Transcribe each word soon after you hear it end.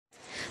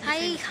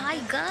Hey, hi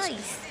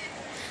guys.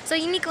 So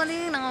இன்றைக்கி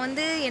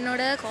நான்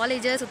என்னோடய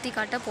காலேஜை சுற்றி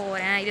காட்ட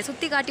போகிறேன். இதை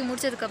சுற்றி காட்டி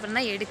முடிச்சதுக்கப்புறம்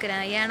தான்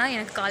எடுக்கிறேன். ஏன்னா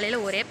எனக்கு காலையில்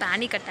ஒரே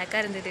பேனிக்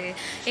அட்டாக்காக இருந்தது.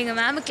 எங்கள்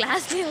மேம்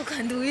கிளாஸ்லேயே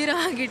உட்காந்து உயிரை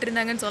வாங்கிட்டு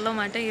இருந்தாங்கன்னு சொல்ல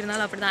மாட்டேன்,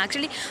 இருந்தாலும் அப்படி தான்.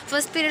 ஆக்சுவலி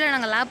ஃபர்ஸ்ட் பீரியடில்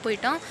நாங்கள் லேப்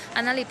போயிட்டோம்,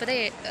 அதனால் இப்போ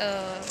தான்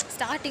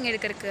ஸ்டார்டிங்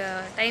எடுக்கிறதுக்கு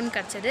டைம்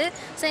கிடச்சிது.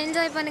 ஸோ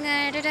என்ஜாய்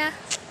பண்ணுங்கள்.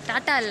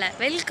 டாட்டா இல்லை,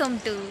 வெல்கம்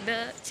டு த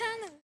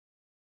சேனல்.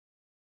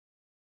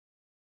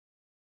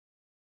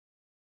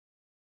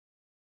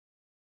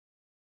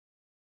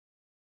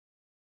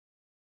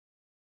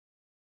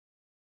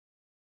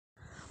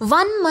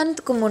 1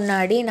 மந்த்க்கு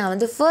முன்னாடி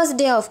நான் first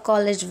day of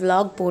college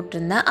vlog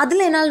போட்டிருந்தேன்.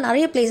 அதில் என்னால்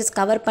நிறைய பிளேசஸ்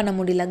கவர் பண்ண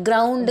முடியல,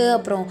 கிரவுண்டு,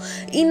 அப்புறம்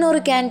இன்னொரு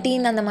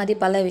கேன்டீன், அந்த மாதிரி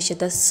பல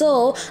விஷயத்த. ஸோ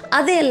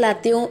அது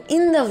எல்லாத்தையும்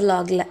இந்த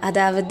vlogல,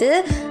 அதாவது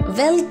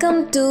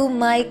welcome to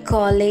my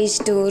college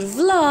tour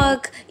vlog,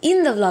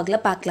 இந்த vlogல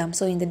பார்க்கலாம்.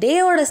 ஸோ இந்த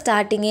டேயோட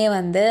ஸ்டார்டிங்கே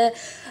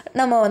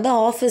நம்ம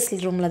ஆஃபீஸ்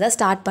ரூமில் தான்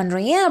ஸ்டார்ட்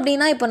பண்ணுறோம். ஏன்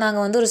அப்படின்னா, இப்போ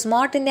நாங்கள் ஒரு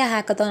ஸ்மார்ட் இந்தியா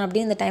ஹேக்கத்தான்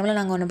அப்படின்னு இந்த டைமில்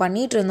நாங்கள் ஒன்று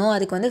பண்ணிகிட்டு இருந்தோம்.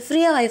 அதுக்கு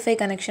ஃப்ரீயாக வைஃபை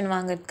கனெக்ஷன்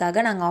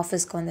வாங்குறதுக்காக நாங்கள்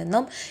ஆஃபீஸ்க்கு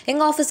வந்திருந்தோம்.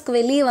 எங்கள் ஆஃபீஸ்க்கு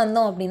வெளியே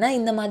வந்தோம் அப்படின்னா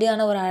இந்த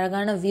மாதிரியான ஒரு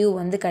அழகான வியூ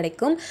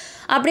கிடைக்கும்.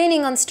 அப்படியே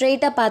நீங்கள்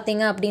ஸ்ட்ரெயிட்டாக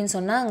பார்த்தீங்க அப்படின்னு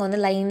சொன்னால் அங்கே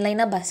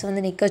லைனாக பஸ்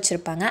நிற்க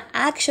வச்சுருப்பாங்க.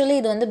 ஆக்சுவலி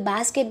இது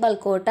பேஸ்கெட் பால்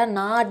கோர்ட்டாக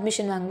நான்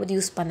அட்மிஷன் வாங்கும்போது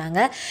யூஸ் பண்ணாங்க.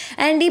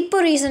 அண்ட்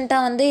இப்போ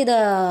ரீசெண்டாக இதை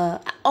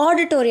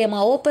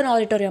ஆடிட்டோரியமாக, ஓப்பன்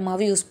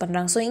ஆடிட்டோரியமாகவும் யூஸ்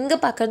பண்ணுறாங்க. ஸோ இங்கே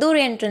பார்க்குறது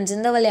ஒரு என்ட்ரன்ஸ்,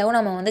 இந்த வழியாகவும்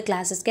நம்ம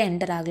கிளாஸஸ்க்கு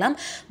என்டர் ஆகலாம்.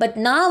 பட்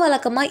நான்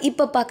வழக்கமாக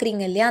இப்போ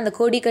பார்க்குறீங்க இல்லையா, அந்த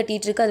கொடி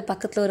கட்டிகிட்டு இருக்கு, அது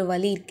பக்கத்தில் ஒரு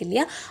வழி இருக்கு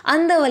இல்லையா,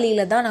 அந்த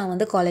வழியில் தான்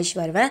நான் காலேஜ்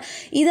வருவேன்.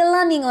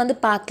 இதெல்லாம் நீங்கள்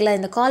பார்க்கல,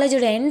 இந்த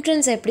காலேஜோட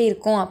என்ட்ரன்ஸ் எப்படி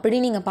இருக்கும் அப்படி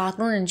நீங்கள்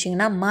பார்க்கணுன்னு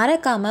நினச்சிங்கன்னா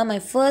மறக்காமல் my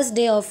first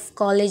day of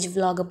college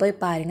vlog போய்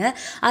பாருங்கள்.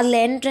 அதில்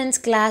என்ட்ரன்ஸ்,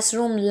 கிளாஸ்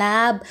ரூம்,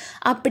 லேப்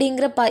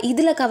அப்படிங்கிற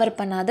இதில் கவர்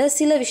பண்ணாத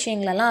சில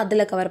விஷயங்களெல்லாம்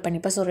அதில் கவர்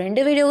பண்ணிப்பேன். ஸோ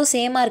 2 வீடியோவும்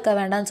சேமாக இருக்க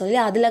வேண்டாம்னு சொல்லி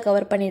அதில்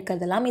கவர்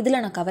பண்ணியிருக்கிறதெல்லாம் இதில்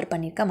நான் கவர்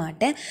பண்ணியிருக்க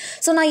மாட்டேன்.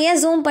 ஸோ நான்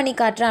ஏன் ஜூம் பண்ணி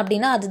காட்டுறேன்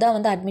அப்படின்னா,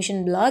 அதுதான்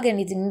அட்மிஷன் vlog.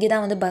 அண்ட் இது இங்கே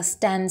தான் பஸ்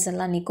ஸ்டாண்ட்ஸ்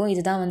எல்லாம் நிற்கும்.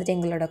 இதுதான்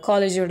எங்களோட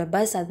காலேஜோட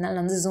பஸ்,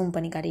 அதனால் ஜூம்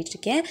பண்ணி காட்டிகிட்டு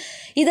இருக்கேன்.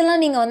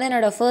 இதெல்லாம் நீங்கள்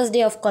என்னோடய ஃபர்ஸ்ட்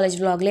டே ஆஃப் காலேஜ்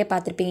vlogலேயே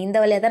பார்த்துருப்பீங்க. இந்த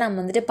வழியாக தான்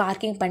நம்ம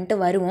பார்க்கிங் பண்ணிட்டு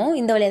வருவோம்.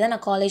 இந்த வழியாக தான்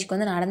நான்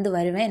காலேஜுக்கு நடந்து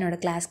வருவேன்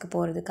என்னோடய கிளாஸ்க்கு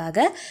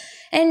போகிறதுக்காக.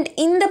 அண்ட்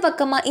இந்த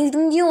பக்கமாக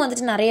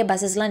இங்கேயும் நிறைய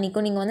பஸ்ஸஸ்லாம்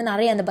நிற்கும். நீங்கள்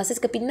நிறைய அந்த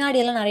பஸ்ஸஸ்க்கு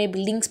பின்னாடியெல்லாம் நிறைய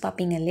பில்டிங்ஸ்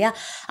பார்ப்பீங்க இல்லையா,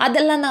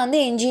 அதெல்லாம் தான்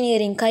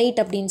என்ஜினியரிங் கைட்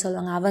அப்படின்னு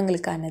சொல்லுவாங்க,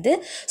 அவங்களுக்கானது.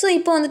 ஸோ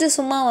இப்போ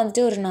சும்மா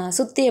ஒரு நான்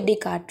சுற்றி எப்படி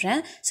காட்டுறேன்.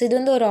 ஸோ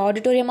இது ஒரு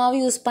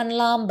ஆடிட்டோரியமாகவும் யூஸ்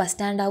பண்ணலாம், பஸ்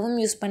ஸ்டாண்டாகவும்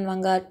யூஸ்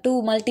பண்ணுவாங்க, டூ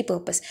மல்டி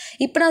பர்பஸ்.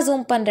 இப்போ நான்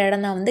ஜூம் பண்ணுற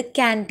இடம் தான்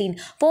கேன்டீன்.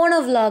 போன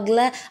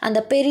vlogல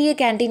அந்த பெரிய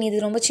கேன்டீன்,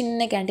 இது ரொம்ப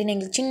சின்ன கேன்டீன்,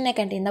 எங்களுக்கு சின்ன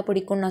கேன்டீன் தான்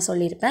பிடிக்கும்னு நான்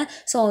சொல்லியிருப்பேன்.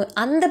 ஸோ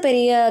அந்த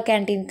பெரிய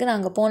கேன்டீனுக்கு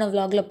நாங்கள் போன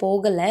vlogல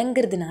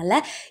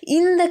போகலைங்கிறதுனால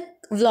இந்த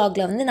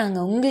vlogல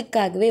நாங்கள்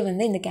உங்களுக்காகவே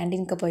இந்த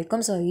கேன்டீனுக்கு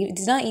போயிருக்கோம். ஸோ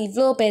இதுதான்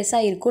இவ்வளோ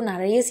பெருசாக இருக்கும்,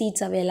 நிறைய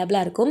சீட்ஸ்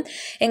அவைலபிளாக இருக்கும்.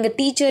 எங்கள்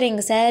டீச்சர்,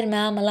 எங்கள் சார்,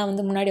 மேம் எல்லாம்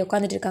முன்னாடி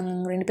உட்காந்துட்டு இருக்காங்க,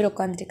 2 பேர்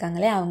உட்காந்துட்டு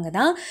இருக்காங்களே அவங்க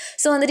தான்.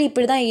 ஸோ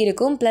இப்படி தான்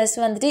இருக்கும். ப்ளஸ்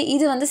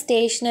இது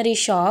ஸ்டேஷ்னரி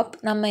ஷாப்.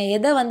 நம்ம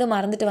எதை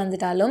மறந்துட்டு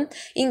வந்துட்டாலும்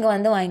இங்கே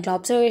வாங்கிக்கலாம்.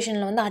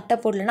 அப்சர்வேஷனில் அட்டை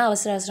போடலன்னா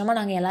அவசர அவசரமாக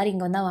நாங்கள் எல்லோரும்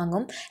இங்கே தான்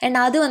வாங்குவோம்.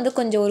 அண்ட் அது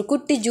கொஞ்சம் ஒரு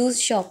குட்டி ஜூஸ்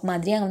ஷாப்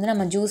மாதிரி, அங்கே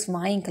நம்ம ஜூஸ்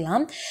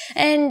வாங்கிக்கலாம்.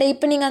 அண்ட்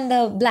இப்போ நீங்கள் அந்த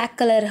பிளாக்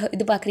கலர்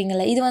இது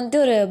பார்க்குறீங்களா,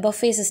 இது ஒரு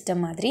பஃபே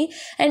சிஸ்டம் மாதிரி.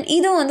 அண்ட்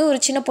இதுவும் ஒரு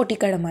சின்ன பொட்டி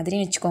கடை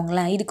மாதிரின்னு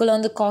வச்சுக்கோங்களேன்.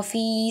 இதுக்குள்ளே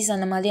காஃபீஸ்,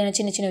 அந்த மாதிரியான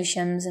சின்ன சின்ன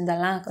விஷயம்ஸ்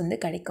இதெல்லாம்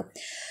கிடைக்கும்.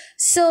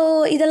 ஸோ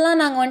இதெல்லாம்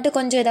நாங்கள்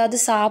கொஞ்சம் ஏதாவது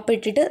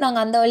சாப்பிட்டுட்டு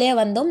நாங்கள் அந்த வழியாக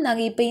வந்தோம்.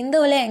 நாங்கள் இப்போ இந்த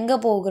வழியாக எங்கே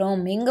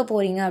போகிறோம், எங்கே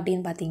போகிறீங்க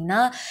அப்படின்னு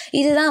பார்த்தீங்கன்னா,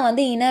 இதுதான்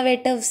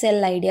இன்னோவேட்டிவ்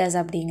செல் ஐடியாஸ்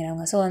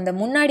அப்படிங்கிறவங்க. ஸோ அந்த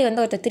முன்னாடி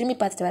ஒருத்தர் திரும்பி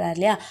பார்த்துட்டு வரார்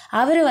இல்லையா,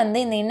 அவர்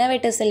இந்த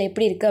இன்னோவேட்டிவ் செல்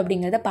எப்படி இருக்குது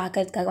அப்படிங்கிறத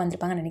பார்க்கறதுக்காக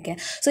வந்திருப்பாங்கன்னு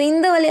நினைக்கிறேன். ஸோ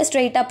இந்த வழியாக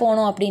ஸ்ட்ரைட்டாக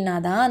போனோம் அப்படின்னா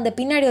தான் அந்த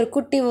பின்னாடி ஒரு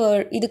குட்டி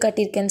இது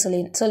கட்டியிருக்கேன்னு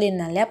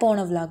சொல்லியிருந்தேன் இல்லையா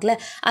போன vlogல,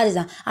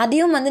 அதுதான்.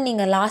 அதையும்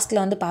நீங்கள்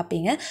லாஸ்ட்டில்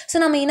பார்ப்பீங்க. ஸோ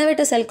நம்ம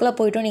இன்னோவேட்டிவ் செல்குள்ளே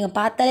போய்ட்டோம். நீங்கள்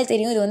பார்த்தாலே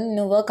தெரியும் இது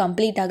இன்னும் ஒர்க்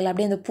கம்ப்ளீட் ஆகலை.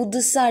 அப்படியே அந்த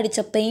புதுசாக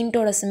அடித்த பெயிண்டோட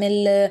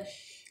ஸ்மெல்லு,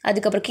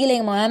 அதுக்கப்புறம் கீழே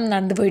எங்கள் மேம்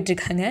நடந்து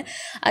போயிட்டுருக்காங்க.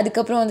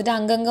 அதுக்கப்புறம்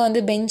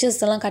அங்கங்கே பெஞ்சஸ்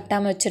எல்லாம்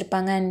கட்டாமல்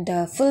வச்சுருப்பாங்க. அண்ட்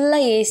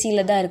ஃபுல்லாக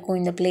ஏசியில் தான் இருக்கும்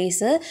இந்த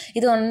பிளேஸு.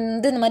 இது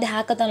இந்த மாதிரி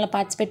ஹேக்கத்தானில்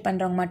பார்ட்டிசிபேட்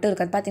பண்ணுறவங்க மட்டும்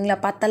இருக்காது. பார்த்தீங்களா,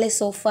 பார்த்தாலே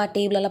சோஃபா,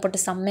 டேபிளெல்லாம்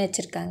போட்டு செம்மையாக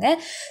வச்சுருக்காங்க.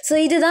 ஸோ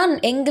இதுதான்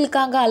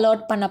எங்களுக்காக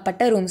அலாட்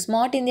பண்ணப்பட்ட ரூம்.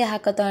 ஸ்மார்ட் இந்தியா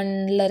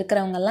ஹேக்கத்தானில்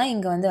இருக்கிறவங்கெல்லாம்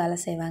இங்கே வேலை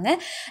செய்வாங்க.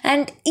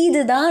 அண்ட்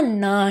இதுதான்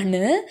நான்.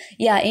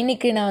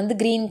 இன்றைக்கி நான்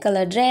green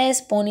colour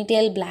dress,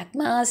 ponytail, black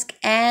mask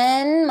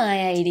and my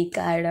ID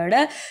கார்டோட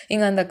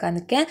இங்கே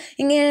உட்காந்துருக்கேன்.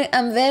 இங்கே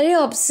very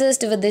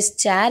obsessed with this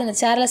chair. இந்த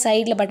சேரில்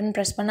சைடில் பட்டன்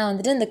ப்ரெஸ்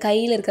பண்ணால் இந்த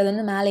கையில்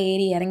இருக்கிறது மேலே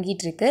ஏறி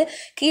இறங்கிட்டு இருக்கு.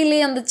 கீழே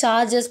அந்த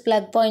சார்ஜஸ்,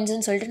 ப்ளக்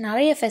பாயிண்ட்ஸ்னு சொல்லிட்டு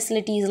நிறைய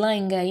ஃபெசிலிட்டிஸ்லாம்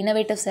இங்கே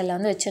இன்னோவேட்டிவ்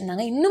செல்லில்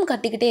வச்சுருந்தாங்க. இன்னும்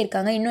கட்டிக்கிட்டே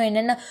இருக்காங்க. இன்னும்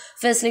என்னென்ன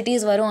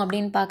ஃபெசிலிட்டிஸ் வரும்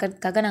அப்படின்னு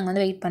பார்க்கறதுக்காக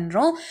நாங்கள் வெயிட்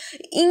பண்ணுறோம்.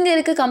 இங்கே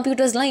இருக்க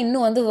கம்ப்யூட்டர்ஸ்லாம்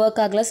இன்னும்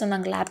ஒர்க் ஆகலை. ஸோ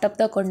நாங்கள் லேப்டாப்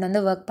தான்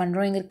கொண்டு ஒர்க்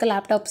பண்ணுறோம். இங்கே இருக்க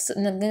லேப்டாப்ஸ்,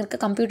 இங்கே இருக்க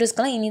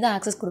கம்ப்யூட்டர்ஸ்க்கெல்லாம் இனி தான்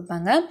ஆக்சஸ்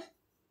கொடுப்பாங்க.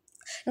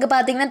 இங்கே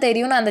பார்த்தீங்கன்னா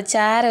தெரியும், நான் அந்த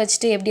சேரை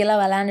வச்சுட்டு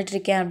எப்படியெல்லாம்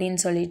விளாண்டுட்ருக்கேன்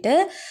அப்படின்னு சொல்லிட்டு.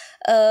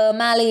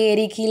 மேலே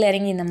ஏறி கீழே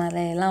இறங்கி இந்த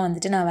மாதிரிலாம்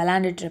வந்துட்டு நான்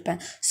விளாண்டுட்ருப்பேன்.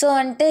 ஸோ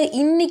வந்துட்டு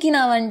இன்றைக்கி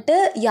நான் வந்துட்டு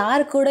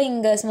யார் கூட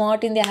இங்கே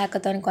ஸ்மார்ட் இந்தியா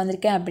ஹேக்கத்தானுக்கு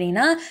வந்திருக்கேன்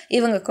அப்படின்னா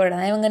இவங்க கூட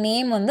தான். இவங்க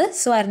நேம் வந்து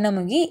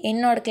ஸ்வர்ணமுகி,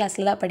 என்னோடய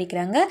கிளாஸில் தான்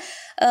படிக்கிறாங்க.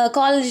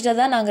 காலேஜில்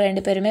தான் நாங்கள்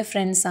 2 பேருமே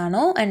ஃப்ரெண்ட்ஸ்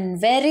ஆனோம் அண்ட்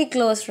வெரி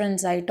க்ளோஸ்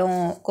ஃப்ரெண்ட்ஸ்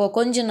ஆகிட்டோம்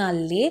கொஞ்ச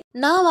நாள்லேயே.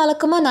 நான்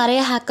வழக்கமாக நிறைய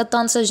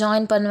ஹேக்கத்தான்ஸில்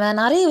ஜாயின் பண்ணுவேன்,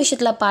 நிறைய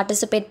விஷயத்தில்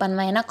பார்ட்டிசிபேட்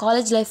பண்ணுவேன். ஏன்னா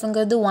காலேஜ்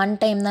லைஃபுங்கிறது ஒன்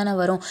டைம் தானே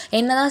வரும்.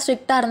 என்ன தான்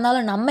ஸ்ட்ரிக்டாக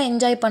இருந்தாலும் நம்ம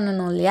என்ஜாய்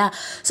பண்ணணும் இல்லையா?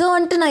 ஸோ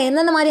வந்துட்டு நான்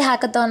எந்தெந்த மாதிரி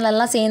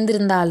ஹேக்கத்தான்லலாம்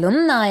சேர்ந்துருந்தாலும்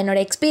நான்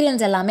என்னோடய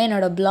எக்ஸ்பீரியன்ஸ் எல்லாமே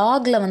என்னோடய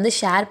ப்ளாகில் வந்து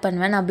ஷேர்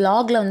பண்ணுவேன். நான்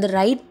ப்ளாகில் வந்து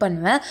ரைட்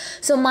பண்ணுவேன்.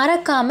 ஸோ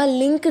மறக்காமல்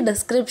லிங்க்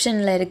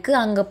டிஸ்கிரிப்ஷனில் இருக்குது,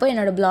 அங்கே போய்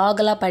என்னோடய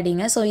ப்ளாகெல்லாம்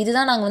படிங்க. ஸோ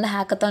இதுதான் நாங்கள் வந்து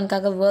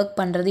ஹேக்கத்தானுக்காக ஒர்க்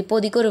பண்ணுறது.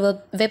 இப்போதைக்கு ஒரு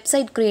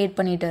வெப்சைட் க்ரியேட்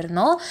பண்ணிகிட்டு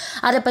இருந்தோம்,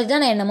 அதை பற்றி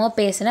தான் நான் என்னமோ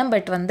பேசுகிறேன்.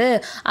 பட் வந்து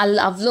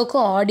அவ்வளோக்கு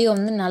ஆடியோ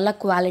வந்து நல்லா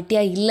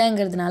குவாலிட்டியாக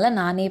இல்லைங்கிறதுனால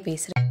நானே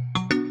பேசுகிறேன்.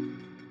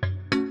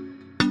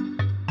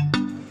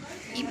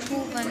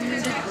 இப்போது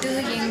வந்துட்டு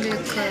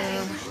எங்களுக்கு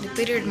இந்த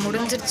பீரியட்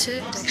முடிஞ்சிருச்சு.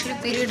 ஆக்சுவலி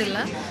பீரியட்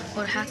இல்லை,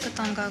 ஒரு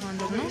ஹேக்கத்தானுக்காக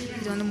வந்துடணும்.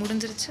 இது வந்து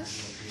முடிஞ்சிருச்சு.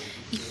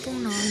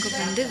 இப்போது நாங்கள்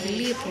வந்து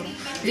வெளியே போகிறோம்.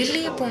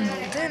 வெளியே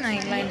போகும்போது நான்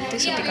எல்லா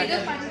இடத்தையும் சுற்றி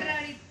காட்டுவேன்.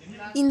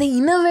 இந்த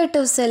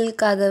இன்னோவேட்டிவ்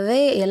செல்லுக்காகவே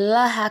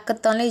எல்லா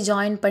ஹேக்கத்தான்லேயும்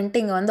ஜாயின் பண்ணிட்டு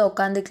இங்கே வந்து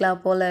உட்காந்துக்கலாம்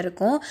போல்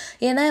இருக்கும்.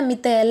 ஏன்னா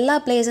மித்த எல்லா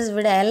பிளேஸஸ்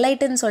விட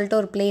எல்ஐட்டுன்னு சொல்லிட்டு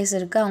ஒரு பிளேஸ்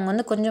இருக்குது, அவங்க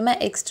வந்து கொஞ்சமாக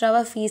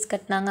எக்ஸ்ட்ராவாக ஃபீஸ்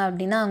கட்டினாங்க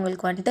அப்படின்னா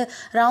அவங்களுக்கு வந்துட்டு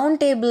ரவுண்ட்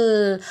டேபிள்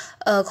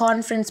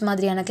கான்ஃபரன்ஸ்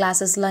மாதிரியான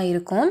கிளாஸஸ்லாம்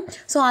இருக்கும்.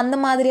 ஸோ அந்த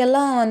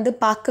மாதிரியெல்லாம் வந்து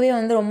பார்க்கவே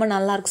வந்து ரொம்ப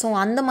நல்லாயிருக்கும்.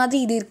 ஸோ அந்த மாதிரி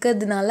இது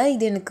இருக்கிறதுனால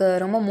இது எனக்கு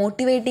ரொம்ப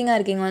மோட்டிவேட்டிங்காக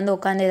இருக்குது இங்கே வந்து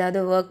உட்காந்து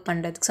ஏதாவது ஒர்க்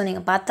பண்ணுறதுக்கு. ஸோ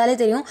நீங்கள் பார்த்தாலே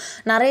தெரியும்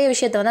நிறைய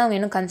விஷயத்தை வந்து அவங்க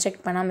இன்னும்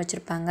கன்ஸ்ட்ரக்ட் பண்ணாமல்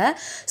வச்சுருப்பாங்க.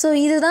 ஸோ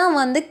இதுதான்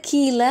வந்து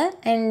கீழே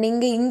அண்ட்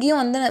இங்கேயும்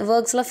வந்து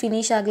ஒர்க்ஸ்லாம்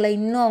ஃபினிஷ் ஆகலை,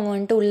 இன்னும் அவங்க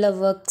வந்துட்டு உள்ள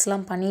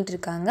ஒர்க்ஸ்லாம்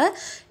பண்ணிகிட்ருக்காங்க.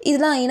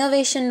 இதுதான்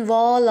இனோவேஷன்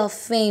வால் ஆஃப்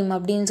ஃபேம்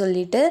அப்படின்னு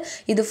சொல்லிட்டு,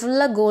 இது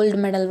ஃபுல்லாக கோல்டு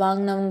மெடல்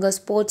வாங்கினவங்க,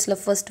 ஸ்போர்ட்ஸில்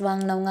ஃபர்ஸ்ட்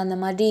வாங்கினவங்க, அந்த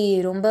மாதிரி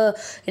ரொம்ப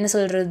என்ன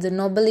சொல்கிறது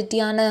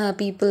நொபலிட்டியான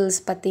பீப்புள்ஸ்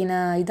பற்றின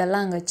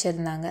இதெல்லாம் அங்கே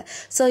வச்சுருந்தாங்க.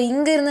 ஸோ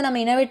இங்கேருந்து நம்ம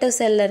இனோவேட்டிவ்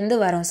செல்லேருந்து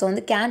வரோம். ஸோ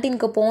வந்து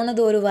கேன்டீனுக்கு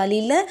போனது ஒரு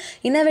வழியில்,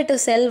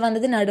 இனோவேட்டிவ் செல்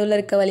வந்தது நடுவில்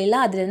இருக்க வழியில்,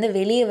 அதுலேருந்து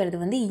வெளியே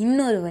வருது வந்து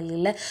இன்னொரு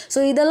வழியில்.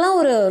 ஸோ இதெல்லாம்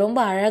ஒரு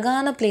ரொம்ப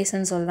அழகான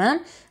பிளேஸ்ன்னு சொல்வேன்.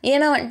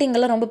 ஏன்னா வந்துட்டு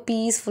இங்கெல்லாம் ரொம்ப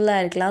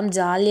பீஸ்ஃபுல்லாக இருக்கலாம்,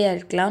 ஜாலியாக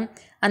இருக்கலாம்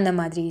அந்த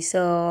மாதிரி.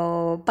 ஸோ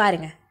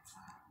பாருங்கள்.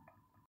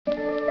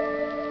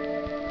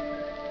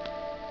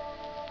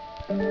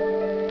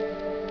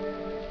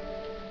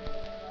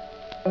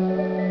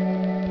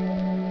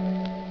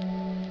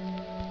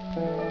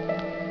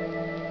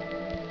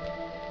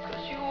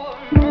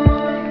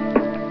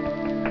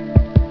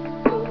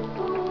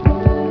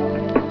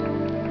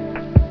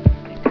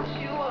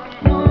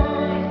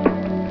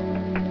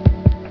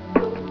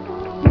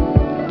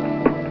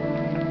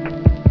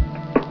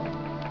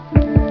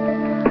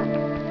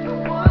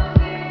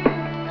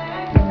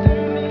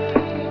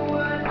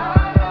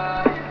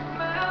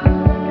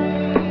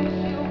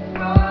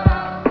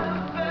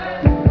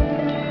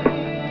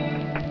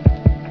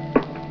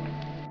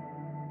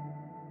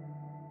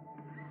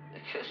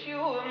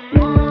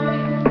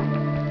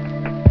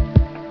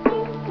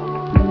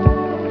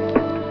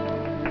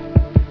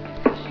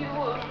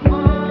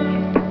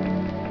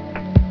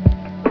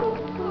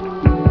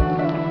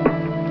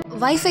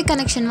 வைஃபை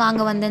கனெக்ஷன்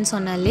வாங்க வந்தேன்னு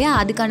சொன்னேன் இல்லையா,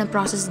 அதுக்கான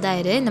ப்ராசஸ் தான்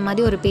இது. இந்த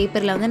மாதிரி ஒரு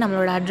பேப்பரில் வந்து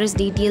நம்மளோட அட்ரஸ்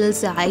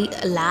டீட்டெயில்ஸ்,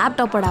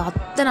 லேப்டாப்போட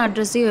அத்தனை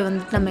அட்ரஸையும்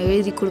வந்துட்டு நம்ம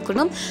எழுதி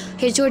கொடுக்கணும்.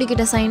 ஹெச்ஓடி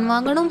கிட்ட சைன்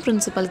வாங்கணும்,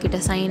 பிரின்சிபல் கிட்ட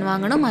சைன்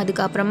வாங்கணும்.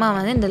 அதுக்கப்புறமா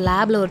வந்து இந்த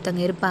லேபில்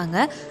ஒருத்தங்க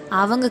இருப்பாங்க,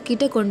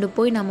 அவங்கக்கிட்ட கொண்டு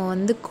போய் நம்ம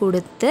வந்து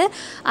கொடுத்து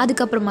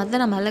அதுக்கப்புறமா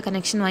தான் நம்மளால்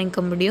கனெக்ஷன்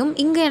வாங்கிக்க முடியும்.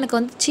 இங்கே எனக்கு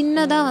வந்து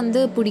சின்னதாக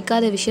வந்து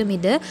பிடிக்காத விஷயம்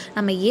இது,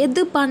 நம்ம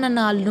எது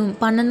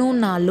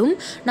பண்ணணுன்னாலும்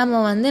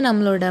நம்ம வந்து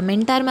நம்மளோட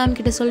மென்டார் மேம்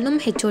கிட்ட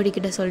சொல்லணும், ஹெச்ஓடி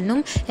கிட்ட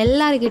சொல்லணும்,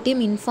 எல்லாருக்கிட்டையும்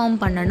இன்ஃபார்ம்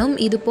பண்ணணும்.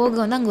 இது போக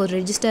வந்து அங்கே ஒரு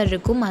ரெஜிஸ்டர்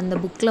இருக்கும், அந்த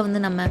புக்கில் வந்து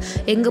நம்ம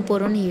எங்கே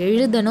போகிறோன்னு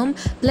எழுதணும்.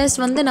 ப்ளஸ்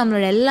வந்து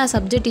நம்மளோட எல்லா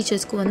சப்ஜெக்ட்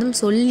டீச்சர்ஸ்க்கும் வந்து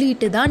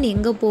சொல்லிட்டு தான்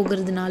எங்கே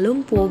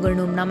போகிறதுனாலும்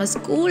போகணும். நம்ம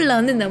ஸ்கூலில்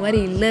வந்து இந்த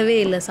மாதிரி இல்லவே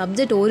இல்லை.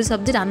 ஒரு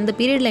சப்ஜெக்ட் அந்த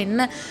பீரியடில்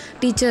என்ன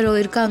டீச்சரோ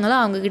இருக்காங்களோ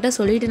அவங்கக்கிட்ட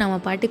சொல்லிவிட்டு நம்ம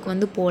பாட்டுக்கு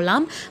வந்து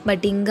போகலாம்.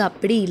 பட் இங்கே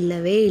அப்படி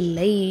இல்லவே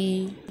இல்லை.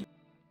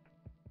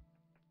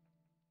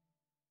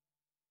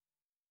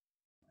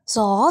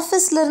 ஸோ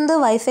ஆஃபீஸ்லேருந்து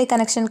வைஃபை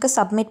கனெக்ஷனுக்கு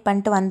சப்மிட்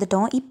பண்ணிட்டு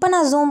வந்துட்டோம். இப்போ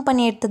நான் ஜூம்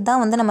பண்ணி எடுத்துட்டு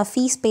தான் வந்து நம்ம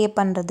ஃபீஸ் பே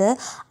பண்ணுறது,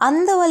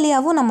 அந்த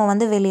வழியாகவும் நம்ம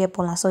வந்து வெளியே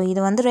போகலாம். ஸோ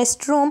இது வந்து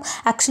ரெஸ்ட் ரூம்.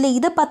 ஆக்சுவலி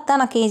இதை பார்த்தா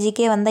நான்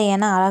கேஜிக்கே வந்தேன்,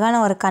 ஏன்னா அழகான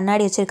ஒரு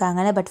கண்ணாடி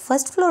வச்சுருக்காங்கன்னு. பட்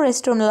ஃபர்ஸ்ட் ஃப்ளோர்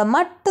ரெஸ்ட் ரூமில்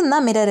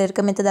மட்டும்தான் மிரர்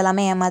இருக்குது, மித்தது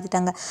எல்லாமே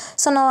ஏமாற்றிட்டாங்க.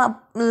 ஸோ நான்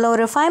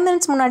ஒரு 5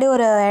 minutes முன்னாடி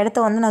ஒரு இடத்த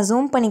வந்து நான்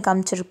ஜூம் பண்ணி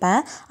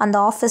காமிச்சிருப்பேன், அந்த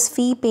ஆஃபீஸ்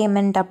ஃபீ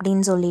பேமெண்ட்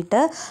அப்படின்னு சொல்லிட்டு.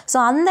 ஸோ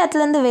அந்த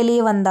இடத்துலேருந்து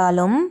வெளியே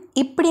வந்தாலும்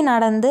இப்படி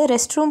நடந்து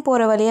ரெஸ்ட் ரூம்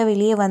போகிற வழியாக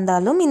வெளியே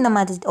வந்தாலும் இந்த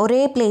மாதிரி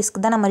ஒரே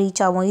பிளேஸ்க்கு தான் நம்ம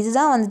ரீச் ஆகும்.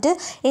 இதுதான் வந்துட்டு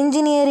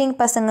இன்ஜினியரிங்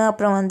பசங்க,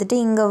 அப்புறம் வந்துட்டு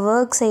இங்கே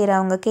ஒர்க்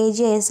செய்கிறவங்க,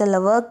 KGISL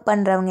ஒர்க்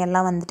பண்ணுறவங்க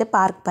எல்லாம் வந்துட்டு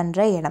பார்க்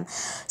பண்ணுற இடம்.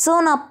 ஸோ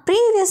நான்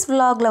ப்ரீவியஸ்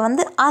விலாகில்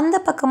வந்து அந்த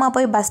பக்கமாக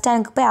போய் பஸ்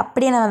ஸ்டாண்டுக்கு போய்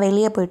அப்படியே நம்ம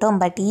வெளியே போயிட்டோம்.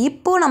 பட்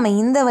இப்போது நம்ம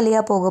இந்த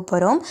வழியாக போக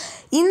போகிறோம்.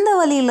 இந்த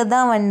வழியில்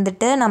தான்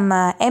வந்துட்டு நம்ம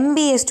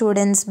MBA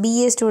ஸ்டூடெண்ட்ஸ்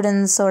BA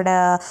ஸ்டூடெண்ட்ஸோட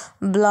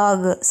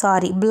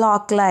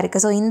பிளாக்லாம்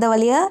இருக்குது. ஸோ இந்த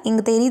வழியாக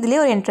இங்கே தெரியுதுலேயே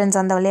ஒரு என்ட்ரன்ஸ்,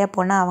 அந்த வழியாக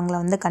போனால் அவங்கள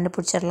வந்து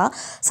கண்டுபிடிச்சிடலாம்.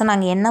 ஸோ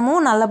நாங்கள் என்னமோ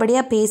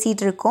நல்லபடியாக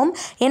பேசிகிட்டு இருக்கோம்.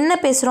 என்ன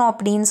பேசுகிறோம்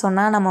அப்படின்னு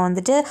சொன்னால், நம்ம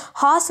வந்துட்டு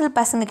ஹாஸ்டல்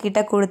பசங்க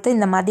கிட்ட கொடுத்து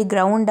இந்த மாதிரி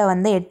கிரவுண்டை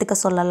வந்து எடுத்துக்க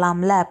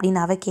சொல்லலாம்ல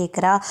அப்படின்னு அவள்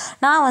கேட்குறா.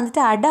 நான்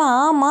வந்துட்டு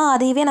ஆமாம்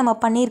அதையவே நம்ம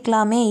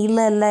பண்ணியிருக்கலாமே,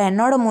 இல்லை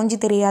என்னோட மூஞ்சி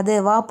தெரியாது,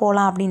 வா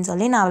போகலாம் அப்படின்னு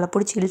சொல்லி நான் அவளை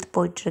பிடிச்சி இழுத்து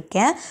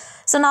போயிட்டுருக்கேன்.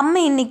 ஸோ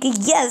நம்ம இன்றைக்கி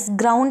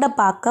கிரவுண்டை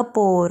பார்க்க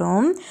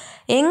போகிறோம்.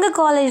 எங்கள்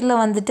காலேஜில்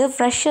வந்துட்டு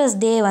ஃப்ரெஷர்ஸ்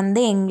டே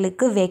வந்து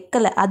எங்களுக்கு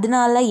வைக்கலை.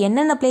 அதனால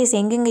என்னென்ன பிளேஸ்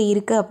எங்கெங்கே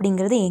இருக்குது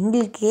அப்படிங்கிறது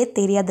எங்களுக்கே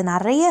தெரியாது.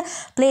 நிறைய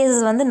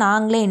பிளேஸஸ் வந்து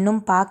நாங்களே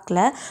இன்னும் பார்க்கல.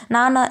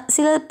 நான்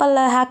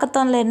பல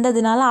ஹேக்கத்தானில்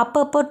இருந்ததுனால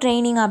அப்பப்போ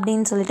ட்ரைனிங்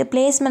அப்படின்னு சொல்லிட்டு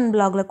பிளேஸ்மெண்ட்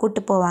பிளாகில்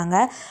கூப்பிட்டு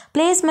போவாங்க.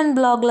 பிளேஸ்மெண்ட்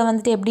பிளாகில்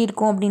வந்துட்டு எப்படி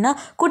இருக்கும் அப்படின்னா,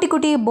 குட்டி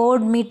குட்டி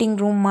போர்ட் மீட்டிங்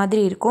ரூம்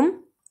மாதிரி இருக்கும்,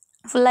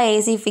 ஃபுல்லாக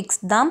AC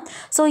ஃபிக்ஸ்ட் தான்.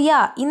 ஸோ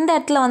இந்த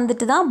இடத்துல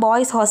வந்துட்டு தான்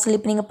பாய்ஸ் ஹாஸ்டல்.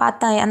 இப்போ நீங்கள்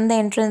பார்த்தா அந்த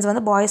என்ட்ரன்ஸ்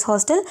வந்து பாய்ஸ்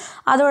ஹாஸ்டல்,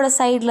 அதோட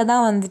சைடில்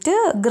தான் வந்துட்டு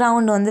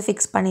கிரவுண்ட் வந்து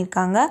ஃபிக்ஸ்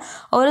பண்ணியிருக்காங்க.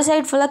 ஒரு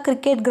சைடு ஃபுல்லாக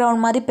கிரிக்கெட்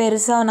கிரவுண்ட் மாதிரி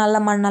பெருசாக நல்ல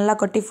மண்ணெல்லாம்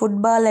கொட்டி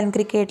ஃபுட்பால் அண்ட்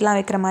கிரிக்கெட்லாம்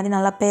வைக்கிற மாதிரி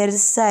நல்லா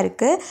பெருசாக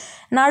இருக்குது.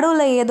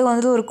 நடுவில் ஏதோ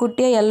வந்துட்டு ஒரு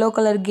குட்டியாக எல்லோ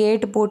கலர்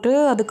கேட்டு போட்டு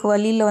அதுக்கு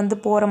வழியில் வந்து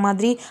போகிற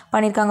மாதிரி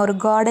பண்ணியிருக்காங்க, ஒரு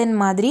கார்டன்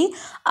மாதிரி.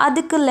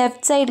 அதுக்கு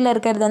லெஃப்ட் சைடில்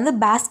இருக்கிறது வந்து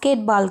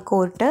பேஸ்கெட் பால்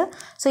கோர்ட்டு.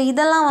 ஸோ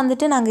இதெல்லாம்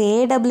வந்துட்டு நாங்கள்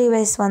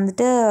AWS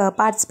வந்துட்டு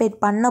பார்ட்டிசிபேட்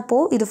பண்ணப்போ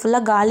இது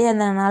ஃபுல்லாக காலியாக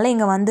இருந்ததுனால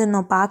இங்கே வந்து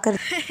இன்னும்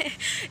பார்க்குறது.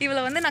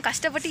 இவளை வந்து நான்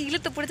கஷ்டப்பட்டு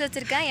இழுத்து பிடிச்சி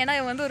வச்சுருக்கேன். ஏன்னா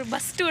இவன் வந்து ஒரு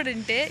பஸ்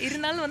ஸ்டூடெண்ட்டு.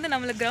 இருந்தாலும் வந்து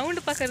நம்மளை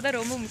கிரவுண்டு பார்க்குறது தான்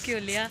ரொம்ப முக்கியம்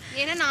இல்லையா?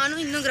 ஏன்னா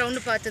நானும் இன்னும்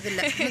கிரவுண்டு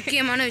பார்த்ததில்ல.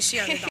 முக்கியமான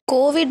விஷயம்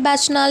கோவிட்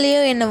பேட்ச்னாலேயோ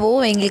என்னவோ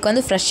எங்களுக்கு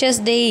வந்து ஃப்ரெஷர்ஸ்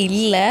டே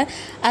இல்லை.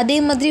 அதே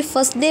மாதிரி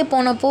ஃபஸ்ட் டே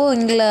போனப்போ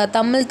எங்களை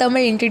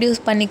தமிழ் இன்ட்ரடியூஸ்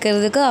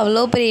பண்ணிக்கிறதுக்கு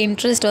அவ்வளோ பெரிய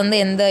இன்ட்ரெஸ்ட்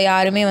வந்து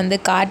யாருமே வந்து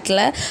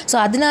காட்டல. ஸோ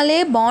அதனாலே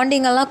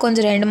பாண்டிங்கெல்லாம்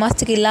கொஞ்சம் 2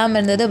 மாதத்துக்கு இல்லாமல்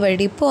இருந்தது.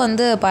 பட் இப்போ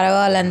வந்து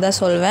பரவாயில்லன்னு தான்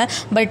சொல்வேன்.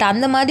 பட்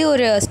அந்த மாதிரி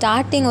ஒரு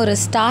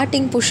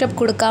ஸ்டார்டிங் புஷ்அப்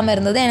கொடுக்காமல்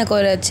இருந்தது எனக்கு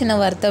ஒரு சின்ன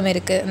வருத்தம்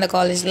இருக்குது இந்த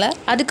காலேஜில்.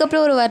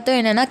 அதுக்கப்புறம் ஒரு வருத்தம்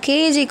என்னென்னா,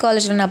 KG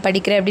காலேஜில் நான்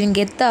படிக்கிறேன் அப்படின்னு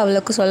கெத்த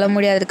அவ்வளோக்கு சொல்ல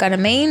முடியாததுக்கான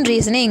மெயின்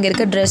ரீசனே இங்கே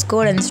இருக்க dress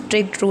code and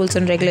strict rules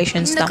and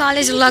regulations தான்.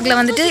 காலேஜ் விலாகில்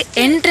வந்துட்டு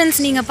என்ட்ரன்ஸ்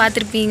நீங்கள்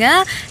பார்த்துருப்பீங்க.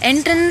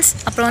 என்ட்ரன்ஸ்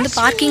அப்புறம் வந்து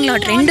பார்க்கிங்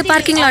லாட், 2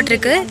 பார்க்கிங் லாட்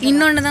இருக்குது.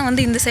 இன்னொன்று தான்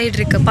வந்து இந்த சைடு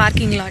இருக்குது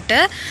பார்க்கிங் லாட்டு.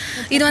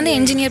 இது வந்து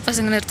என்ஜினியர்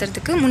பசங்க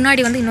நிறுத்துறதுக்கு.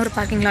 முன்னாடி வந்து இன்னொரு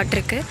பார்க்கிங் லாட்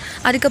இருக்குது.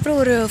 அதுக்கப்புறம்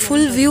ஒரு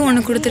ஃபுல் வியூ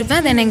ஒன்று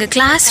கொடுத்துருப்பேன். தென் எங்கள்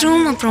கிளாஸ்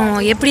ரூம், அப்புறம்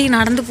எப்படி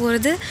நடந்து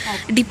போகிறது,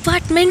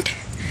 டிபார்ட்மெண்ட்,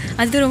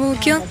 அது ரொம்ப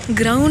முக்கியம்,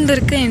 கிரவுண்ட்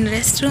இருக்குது, என்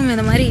ரெஸ்ட் ரூம்,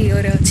 இந்த மாதிரி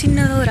ஒரு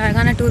சின்னதாக ஒரு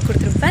அழகான டூர்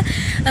கொடுத்துருப்பேன்.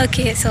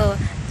 Okay, so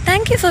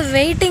thank you for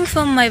waiting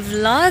for my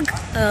vlog.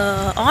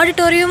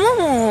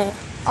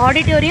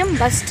 Auditorium,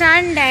 bus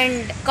stand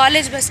and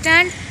college bus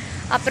stand,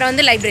 அப்புறம்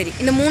வந்து லைப்ரரி,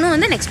 இந்த 3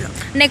 வந்து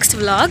நெக்ஸ்ட்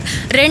விலாக்.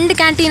 2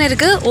 கேன்டீன்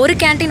இருக்குது. ஒரு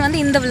கேன்டீன்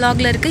வந்து இந்த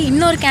விலாகில் இருக்குது.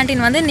 இன்னொரு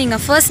கேன்டீன் வந்து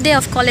நீங்கள் ஃபர்ஸ்ட் டே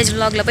ஆஃப் காலேஜ்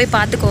விலாகில் போய்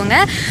பார்த்துக்கோங்க.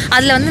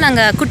 அதில் வந்து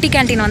நாங்கள் குட்டி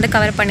கேன்டீன் வந்து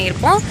கவர்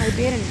பண்ணியிருப்போம். அது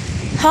பேர்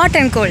ஹாட்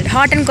அண்ட் கோல்ட்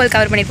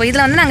கவர் பண்ணியிருப்போம்.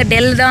 இதில் வந்து நாங்கள்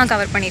டெல் தான்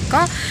கவர்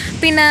பண்ணியிருக்கோம்.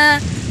 பின்ன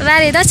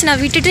வேறு ஏதாச்சும்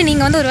நான் விட்டுட்டு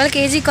நீங்கள் வந்து ஒரு வேளை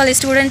KG காலேஜ்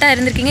ஸ்டூடெண்ட்டாக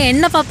இருந்திருக்கீங்க,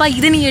 என்ன பாப்பா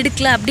இது நீ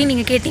எடுக்கல அப்படின்னு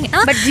நீங்கள்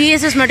கேட்டிங்கன்னா, பட்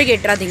GSS மட்டும்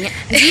கேட்டுறாதீங்க.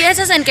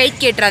 GSS and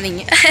guide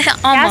கேட்டுறாதீங்க.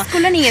 ஆமாம்,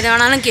 ஸ்கூலில் நீங்கள் எதை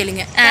வேணாலும்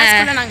கேளுங்க,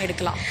 நாங்கள்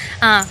எடுக்கலாம்.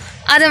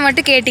 அதை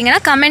மட்டும்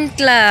கேட்டிங்கன்னா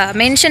கமெண்ட்டில்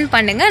மென்ஷன்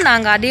பண்ணுங்கள்,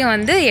 நாங்கள் அதையும்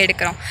வந்து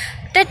எடுக்கிறோம்.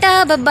 டட்டா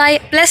பப்பாய்.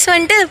 ப்ளஸ்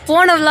வந்துட்டு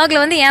போன விலாகில்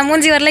வந்து என்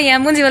மூஞ்சி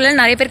வரல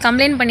நிறைய பேர்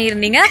கம்ப்ளைண்ட்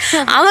பண்ணியிருந்தீங்க.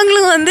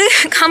 அவங்களும் வந்து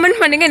கமெண்ட்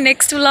பண்ணுங்கள்.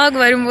 நெக்ஸ்ட் விலாக்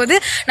வரும்போது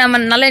நம்ம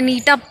நல்லா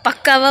நீட்டாக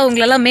பக்காவாக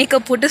உங்களெல்லாம்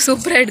மேக்கப் போட்டு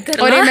சூப்பராக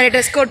எடுத்துடலாம். ஒரே மாதிரி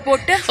ட்ரெஸ்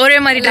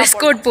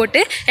கோட்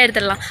போட்டு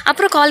எடுத்துடலாம்.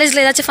 அப்புறம்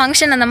காலேஜில் ஏதாச்சும்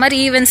ஃபங்க்ஷன் அந்த மாதிரி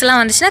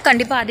ஈவெண்ட்ஸ்லாம் வந்துச்சுன்னா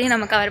கண்டிப்பாக அதையும்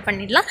நம்ம கவர்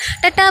பண்ணிடலாம்.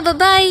 டட்டா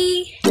பப்பாய்.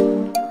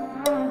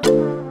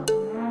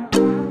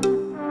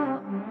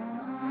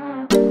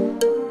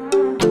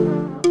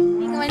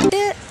 நீங்கள்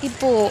வந்துட்டு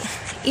இப்போது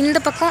இந்த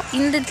பக்கம்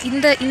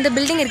இந்த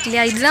பில்டிங் இருக்கு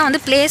இல்லையா, இதுதான் வந்து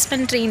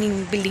placement training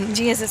building.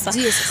 GSS.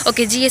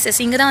 Okay, GSS.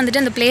 இங்கே தான்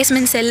வந்துட்டு அந்த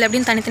பிளேஸ்மெண்ட் செல்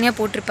அப்படின்னு தனித்தனியாக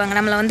போட்டிருப்பாங்க.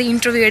 நம்மளை வந்து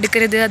இன்டர்வியூ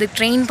எடுக்கிறது, அது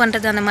ட்ரெயின்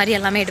பண்ணுறது, அந்த மாதிரி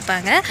எல்லாமே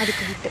எடுப்பாங்க.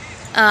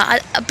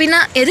 அதுக்கு பின்னா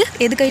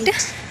எது கைட்டு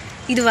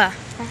இதுவா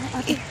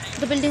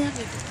இந்த பில்டிங்?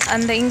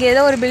 அந்த இங்கே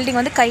ஏதோ ஒரு பில்டிங்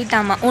வந்து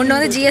கைட்டாமா. ஒன்று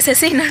வந்து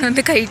GSS, இன்னொன்று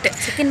வந்து கைட்டு.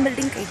 செகண்ட்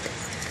பில்டிங் கைட்டு,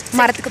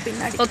 மரத்துக்கு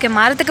பின்னாடி. ஓகே,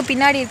 மரத்துக்கு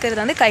பின்னாடி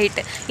இருக்கிறது வந்து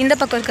கைட்டு, இந்த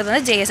பக்கம் இருக்கிறது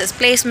வந்து JSS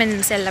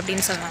பிளேஸ்மெண்ட் செல்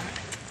அப்படின்னு சொல்லுவாங்க.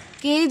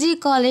 KG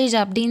காலேஜ்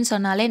அப்படின்னு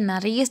சொன்னாலே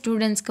நிறைய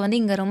ஸ்டூடெண்ட்ஸ்க்கு வந்து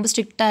இங்கே ரொம்ப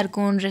ஸ்ட்ரிக்டாக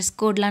இருக்கும், ட்ரெஸ்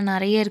கோட்லாம்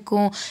நிறைய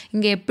இருக்கும்,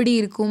 இங்கே எப்படி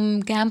இருக்கும்,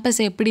 கேம்பஸ்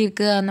எப்படி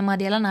இருக்குது, அந்த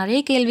மாதிரியெல்லாம்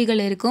நிறைய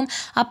கேள்விகள் இருக்கும்.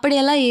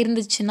 அப்படியெல்லாம்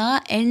இருந்துச்சுன்னா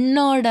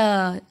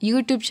என்னோடய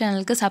யூடியூப்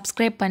சேனலுக்கு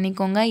சப்ஸ்கிரைப்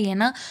பண்ணிக்கோங்க.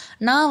 ஏன்னா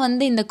நான்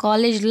வந்து இந்த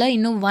காலேஜில்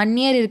இன்னும் 1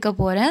 year இருக்க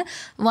போகிறேன்.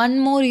 1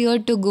 more year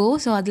to go.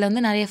 So அதில்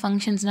வந்து நிறைய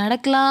ஃபங்க்ஷன்ஸ்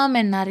நடக்கலாம்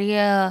அண்ட்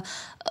நிறைய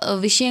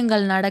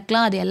விஷயங்கள்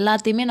நடக்கலாம். அது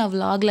எல்லாத்தையுமே நான்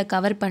vlogல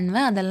கவர்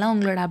பண்ணுவேன். அதெல்லாம்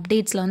உங்களோட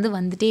அப்டேட்ஸில் வந்து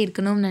வந்துகிட்டே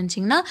இருக்கணும்னு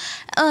நினச்சிங்கன்னா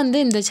வந்து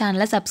இந்த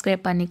சேனலை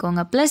சப்ஸ்கிரைப்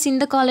பண்ணிக்கோங்க. ப்ளஸ்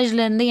இந்த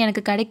காலேஜ்லேருந்து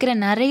எனக்கு கிடைக்கிற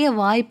நிறைய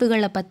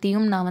வாய்ப்புகளை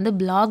பற்றியும் நான் வந்து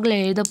vlogல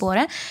எழுத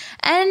போகிறேன்.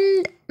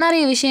 அண்ட்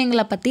நிறைய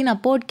விஷயங்களை பற்றி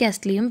நான்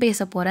பாட்காஸ்ட்லேயும்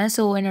பேச போகிறேன்.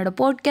 ஸோ என்னோடய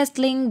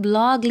பாட்காஸ்ட் லிங்க்,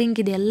 பிளாக்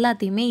லிங்க் இது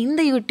எல்லாத்தையுமே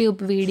இந்த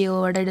யூடியூப்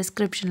வீடியோவோட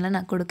டிஸ்கிரிப்ஷனில்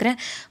நான் கொடுக்குறேன்.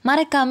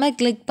 மறக்காமல்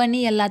கிளிக்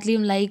பண்ணி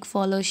எல்லாத்துலேயும் லைக்,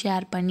 ஃபாலோ,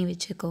 ஷேர் பண்ணி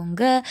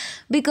வச்சுக்கோங்க.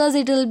 Because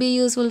it will be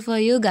useful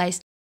for you guys.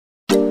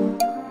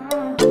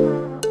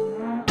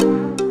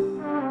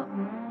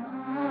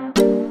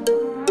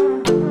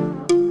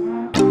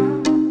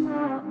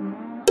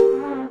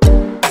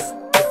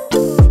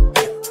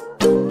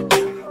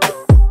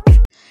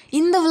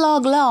 இந்த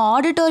vlogல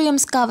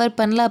ஆடிட்டோரியம்ஸ் கவர்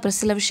பண்ணல, அப்புறம்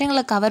சில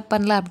விஷயங்களை கவர்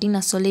பண்ணல அப்படின்னு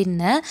நான்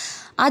சொல்லியிருந்தேன்.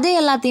 அது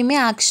எல்லாத்தையுமே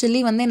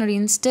ஆக்சுவலி வந்து என்னோடய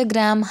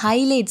இன்ஸ்டாகிராம்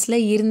ஹைலைட்ஸில்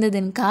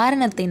இருந்ததன்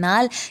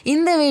காரணத்தினால்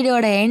இந்த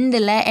வீடியோட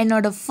எண்டில்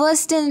என்னோடய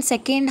ஃபர்ஸ்ட் அண்ட்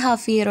செகண்ட்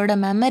ஹாஃப் இயரோட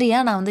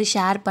மெமரியாக நான் வந்து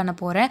ஷேர் பண்ண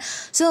போகிறேன்.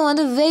 ஸோ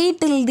வந்து wait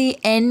till the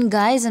end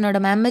guys.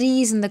 என்னோடய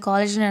மெமரிஸ், இந்த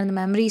காலேஜில் நடந்த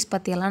மெமரிஸ்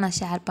பற்றியெல்லாம் நான்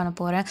ஷேர் பண்ண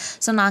போகிறேன்.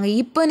 ஸோ நாங்கள்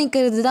இப்போ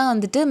நிற்கிறது தான்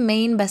வந்துட்டு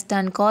மெயின் பஸ்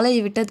ஸ்டாண்ட். காலேஜ்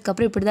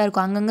விட்டதுக்கப்புறம் இப்படி தான்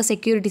இருக்கும். அங்கங்கே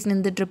செக்யூரிட்டிஸ்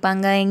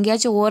நின்றுட்டுருப்பாங்க.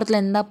 எங்கேயாச்சும் ஓரத்தில்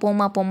இருந்தால்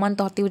போமான்னு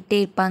துரத்தி விட்டே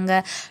இருப்பாங்க.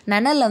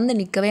 நனலில் வந்து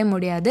நிற்கவே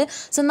முடியாது.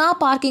 ஸோ நான்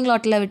பார்க்கிங்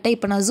லாட்டில் விட்டேன்.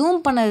 இப்போ நான்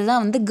ஜூம் பண்ணது தான்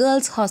வந்து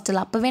கேர்ள்ஸ் ஹாஸ்டல்.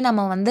 அப்போவே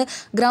நம்ம வந்து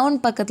கிரவுண்ட்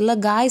பக்கத்தில்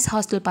காய்ஸ்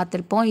ஹாஸ்டல்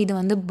பார்த்துருப்போம். இது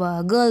வந்து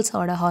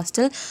கேர்ள்ஸோட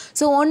ஹாஸ்டல்.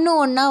 ஸோ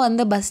ஒன்றா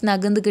வந்து பஸ்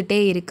நகர்ந்துக்கிட்டே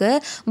இருக்குது.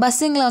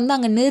 பஸ்ஸுங்களை வந்து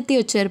அங்கே நிறுத்தி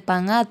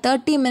வச்சுருப்பாங்க.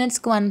 30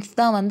 மினிட்ஸ்க்கு ஒன்ஸ்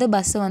தான் வந்து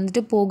பஸ்ஸை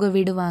வந்துட்டு போக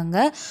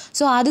விடுவாங்க.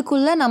 ஸோ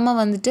அதுக்குள்ளே நம்ம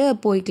வந்துட்டு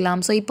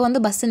போய்க்கலாம். ஸோ இப்போ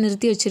வந்து பஸ்ஸை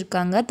நிறுத்தி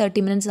வச்சுருக்காங்க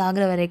 30 மினிட்ஸ்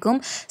ஆகிற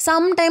வரைக்கும்.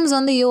 சம்டைம்ஸ்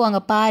வந்து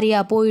அங்கே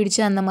பாரியா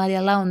போயிடுச்சு அந்த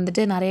மாதிரியெல்லாம்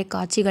வந்துட்டு நிறைய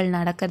காட்சிகள்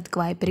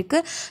நடக்கிறதுக்கு வாய்ப்பு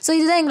இருக்குது. ஸோ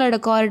இதுதான் எங்களோட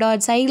காரிடார்.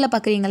 சைடில்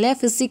பார்க்குறீங்க இல்லையா,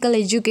 ஃபிசிக்கல்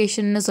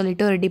எஜுகேஷன்னு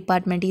சொல்லிட்டு ஒரு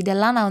டிபார்ட்மெண்ட்.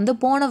 இதெல்லாம் நான் வந்து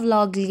போன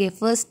vlogலேயே,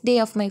 first day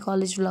of my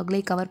college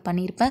vlogலேயே cover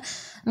பண்ணியிருப்பேன்.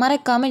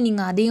 மறக்காமல்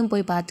நீங்கள் அதையும்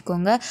போய்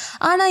பார்த்துக்கோங்க.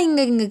 ஆனால்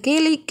இங்கே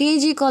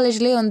கேஜி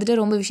காலேஜ்லேயே வந்துட்டு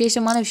ரொம்ப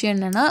விசேஷமான விஷயம்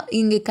என்னென்னா,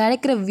 இங்கே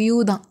கிடைக்கிற வியூ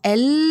தான்.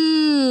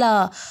 எல்லா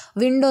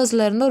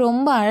விண்டோஸ்லேருந்தும்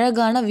ரொம்ப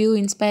அழகான வியூ,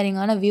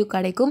 இன்ஸ்பைரிங்கான வியூ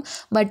கிடைக்கும்.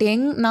 பட்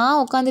நான்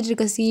உட்காந்துட்டு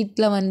இருக்க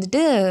சீட்டில்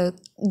வந்துட்டு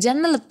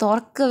ஜன்னலை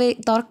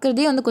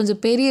திறக்கிறதே வந்து கொஞ்சம்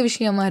பெரிய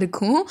விஷயமா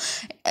இருக்கும்.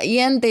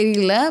 ஏன்னு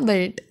தெரியல.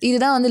 பட்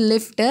இதுதான் வந்து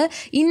லிஃப்ட்டு.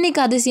 இன்றைக்கி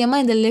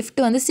அதிசயமாக இந்த லிஃப்ட்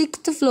வந்து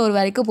 6th ஃப்ளோர்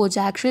வரைக்கும் போச்சு.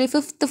 ஆக்சுவலி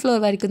 5th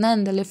ஃப்ளோர் வரைக்கும் தான்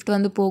இந்த லிஃப்ட்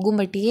வந்து போகும்.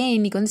 பட் ஏன்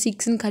இன்றைக்கி வந்து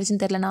 6ன்னு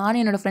கிடச்சின்னு தெரியல. நானும்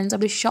என்னோடய ஃப்ரெண்ட்ஸ்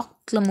அப்படியே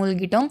ஷாக்கில்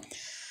மூழ்கிட்டோம்.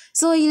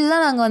 ஸோ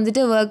இதுதான் நாங்கள்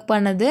வந்துட்டு ஒர்க்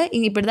பண்ணது.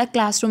 இங்கே இப்படி தான்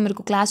கிளாஸ் ரூம்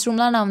இருக்கும். கிளாஸ்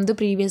ரூம்லாம் நான் வந்து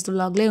ப்ரீவியஸ்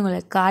vlogலேயே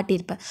உங்களுக்கு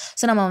காட்டியிருப்பேன்.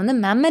 ஸோ நம்ம வந்து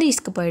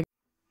மெமரிஸ்க்கு போய்டும்.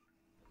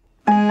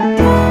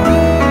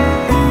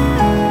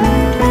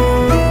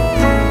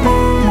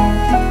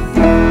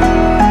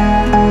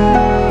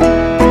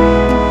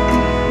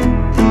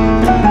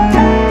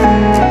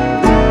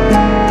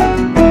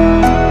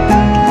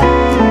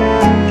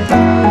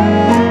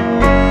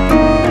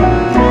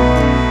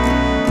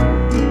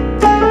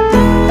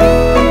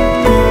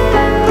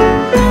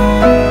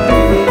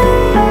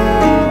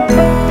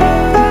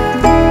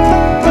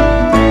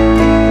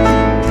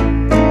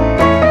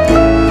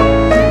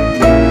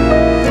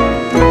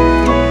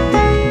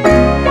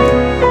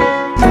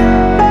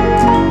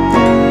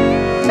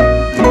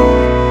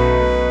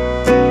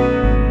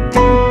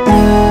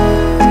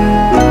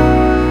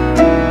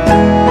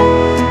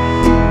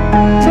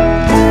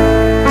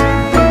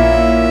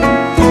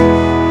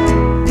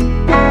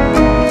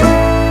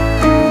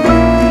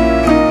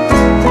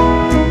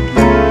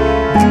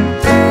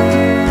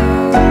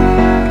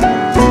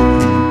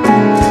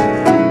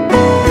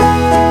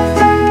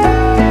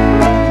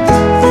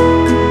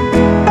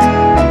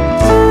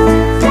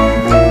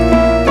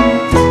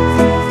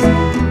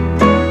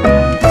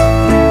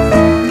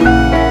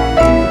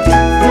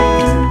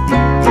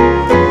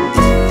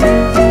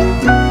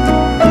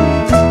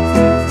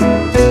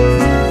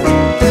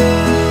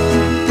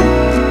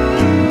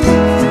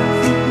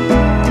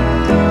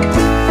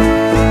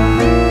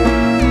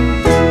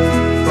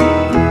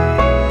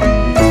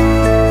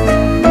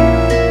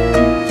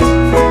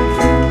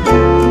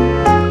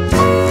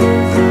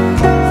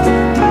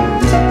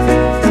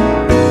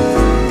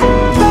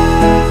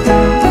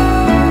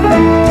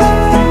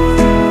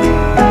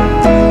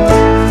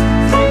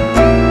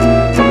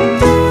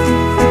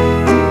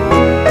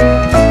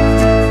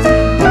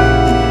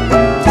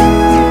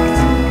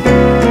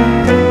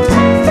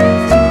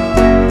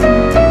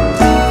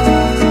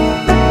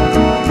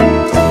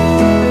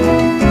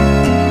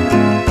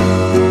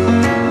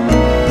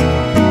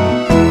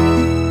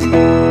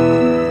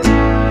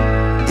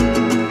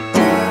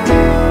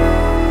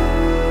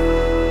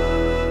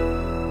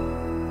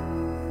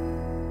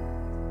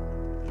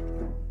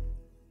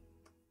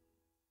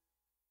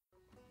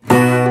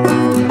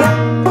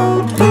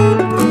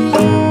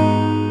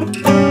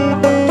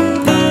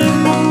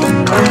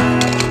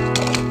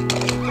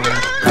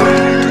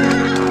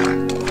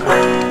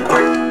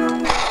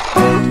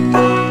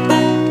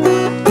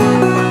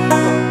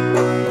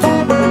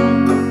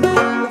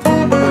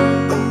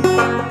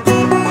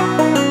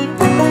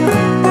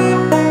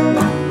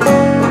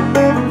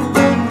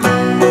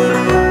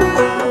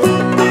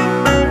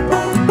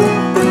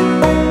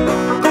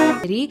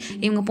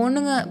 இவங்க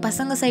பொண்ணுங்க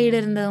பசங்க சைடு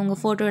இருந்தவங்க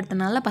ஃபோட்டோ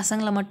எடுத்தனால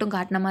பசங்களை மட்டும்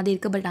காட்டின மாதிரி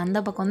இருக்குது. பட் அந்த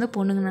பக்கம் வந்து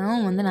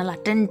பொண்ணுங்களும் வந்து நல்லா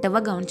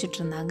அட்டென்டிவாக கவனிச்சிட்டு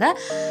இருந்தாங்க.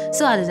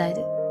 ஸோ அதுதான்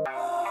இது.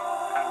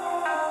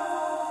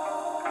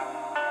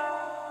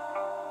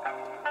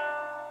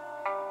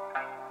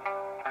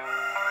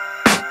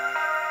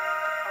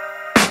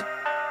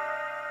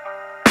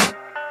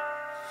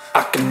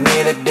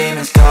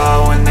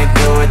 all when they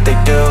do what they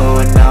do.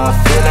 And now I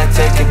feel like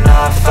taking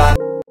off.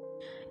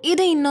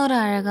 இது இன்னொரு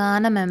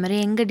அழகான மெமரி.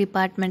 எங்கள்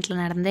டிபார்ட்மெண்ட்டில்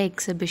நடந்த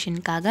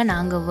எக்ஸிபிஷனுக்காக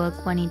நாங்கள்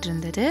ஒர்க் பண்ணிகிட்டு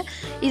இருந்தது.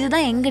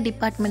 இதுதான் எங்கள்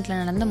டிபார்ட்மெண்ட்டில்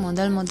நடந்த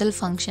முதல்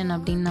ஃபங்க்ஷன்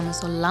அப்படின்னு நம்ம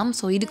சொல்லலாம்.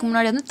 ஸோ இதுக்கு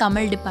முன்னாடி வந்து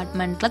தமிழ்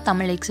டிபார்ட்மெண்ட்டில்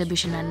தமிழ்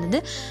எக்ஸிபிஷன்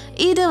நடந்தது.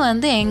 இது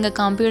வந்து எங்கள்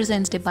கம்ப்யூட்டர்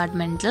சயின்ஸ்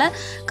டிபார்ட்மெண்ட்டில்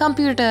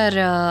கம்ப்யூட்டர்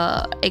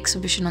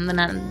எக்ஸிபிஷன் வந்து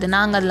நடந்தது.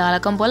 நாங்கள் அதில்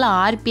வழக்கம் போல்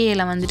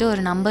ஆர்பிஐயில் வந்துட்டு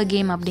ஒரு நம்பர்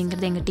கேம்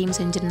அப்படிங்கிறது எங்கள் டீம்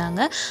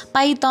செஞ்சுருந்தாங்க.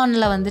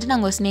 பைத்தானில் வந்துட்டு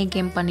நாங்கள் ஒரு ஸ்னேக்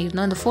கேம்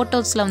பண்ணியிருந்தோம். இந்த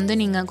ஃபோட்டோஸில் வந்து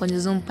நீங்கள்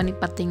கொஞ்சம் ஜூம் பண்ணி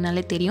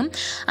பார்த்தீங்கனாலே தெரியும்.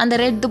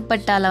 அந்த ரெட்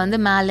துப்பட்டாவில் வந்து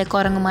மேலே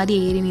குரங்கு மாதிரி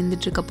ஏறி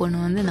நின்றுட்டுருக்க பொண்ணு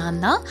வந்து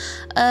நான் தான்.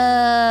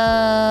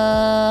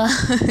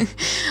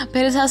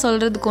 பெருசாக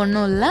சொல்கிறதுக்கு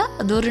ஒன்றும் இல்லை.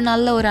 அது ஒரு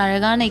நல்ல ஒரு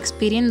அழகான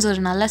எக்ஸ்பீரியன்ஸ்,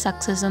 ஒரு நல்ல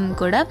சக்ஸஸும்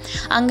கூட.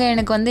 அங்கே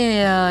எனக்கு வந்து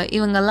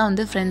இவங்கெல்லாம்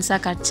வந்து ஃப்ரெண்ட்ஸாக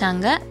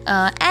கிடச்சாங்க.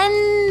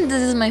 And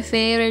this is my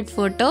favourite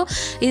photo.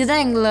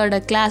 இதுதான் எங்களோட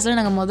கிளாஸில்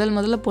நாங்கள்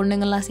முதல்ல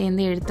பொண்ணுங்கள்லாம்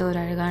சேர்ந்து எடுத்த ஒரு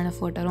அழகான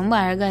ஃபோட்டோ. ரொம்ப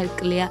அழகாக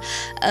இருக்கு இல்லையா?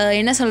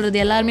 என்ன சொல்கிறது,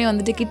 எல்லாருமே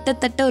வந்துட்டு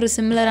கிட்டத்தட்ட ஒரு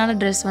சிமிலரான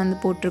ட்ரெஸ் வந்து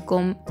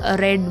போட்டிருக்கோம்,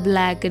 ரெட்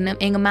பிளாக்னு.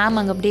 எங்கள் மேம்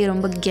அங்கே அப்படியே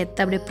ரொம்ப கெத்து,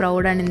 அப்படியே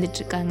ப்ரௌடாக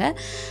நின்றுட்டுருக்காங்க.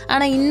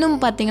 ஆனால் இன்னும்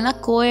பார்த்தீங்கன்னா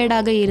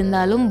கோயடாக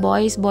இருந்தாலும்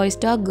boys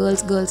talk,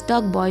 girls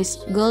talk,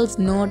 girls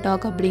no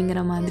talk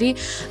அப்படிங்கிற மாதிரி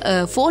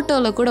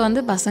ஃபோட்டோவில் கூட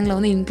வந்து பசங்களை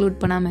வந்து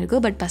இன்க்ளூட் பண்ணாமல்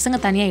இருக்குது. பட் பசங்க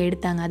தனியாக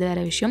எடுத்தாங்க, அது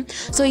வேறு விஷயம்.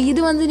 ஸோ இது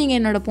வந்து நீங்கள்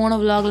என்னோடய போன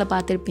விலாகில்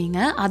பார்த்துருப்பீங்க.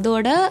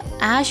 அதோட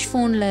ஆஷ்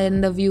ஃபோனில்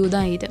இருந்த வியூ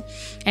தான் இது.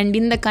 அண்ட்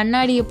இந்த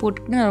கண்ணாடியை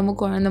போட்டுக்கிட்டு நான் ரொம்ப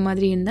குழந்த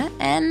மாதிரி இருந்தேன்.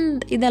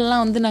 அண்ட்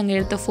இதெல்லாம் வந்து நாங்கள்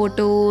எடுத்த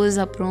ஃபோட்டோஸ்,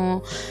 அப்புறம்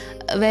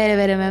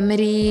வேறு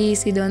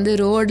மெமரிஸ். இது வந்து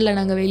ரோடில்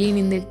நாங்கள் வெளியே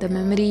நின்று எடுத்த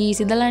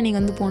மெமரிஸ். இதெல்லாம்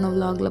நீங்கள் வந்து போன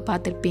விலாகில்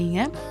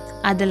பார்த்துருப்பீங்க.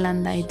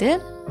 அதெல்லாம் தான் இது.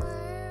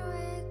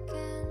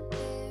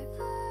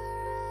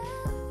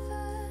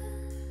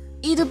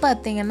 இது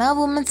பார்த்திங்கன்னா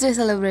உமன்ஸ் டே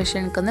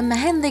செலிப்ரேஷனுக்கு வந்து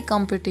மெஹந்தி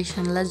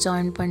காம்படிஷனில்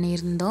ஜாயின்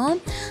பண்ணியிருந்தோம்.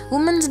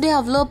 உமன்ஸ் டே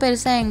அவ்வளோ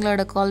பெருசாக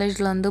எங்களோட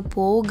காலேஜில் வந்து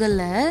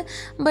போகலை.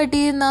 பட்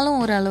இருந்தாலும்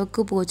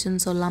ஓரளவுக்கு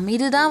போச்சுன்னு சொல்லலாம்.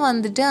 இதுதான்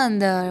வந்துட்டு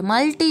அந்த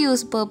மல்டி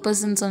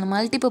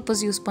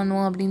பர்பஸ் யூஸ்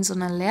பண்ணுவோம் அப்படின்னு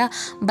சொன்னோம் இல்லையா,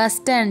 பஸ்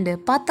ஸ்டாண்டு.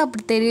 பார்த்தா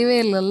அப்படி தெரியவே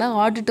இல்லைல்ல,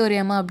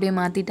 ஆடிட்டோரியமாக அப்படியே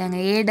மாற்றிட்டாங்க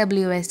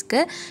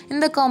ஏடபிள்யூஎஸ்க்கு.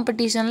 இந்த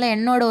காம்படிஷனில்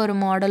என்னோட ஒரு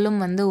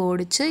மாடலும் வந்து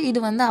ஓடிச்சு.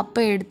 இது வந்து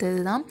அப்போ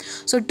எடுத்தது தான்.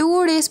 ஸோ 2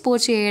 days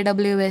போச்சு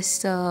ஏடபிள்யூஎஸ்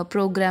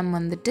ப்ரோக்ராம்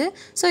வந்துட்டு.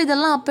 ஸோ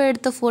இதெல்லாம் அப்போ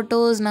எடுத்த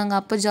ஃபோட்டோஸ், நாங்கள்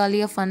அப்போ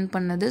ஜாலியாக ஃபன்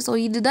பண்ணது. ஸோ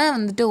இதுதான்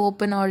வந்துட்டு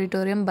ஓப்பன்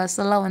ஆடிட்டோரியம்.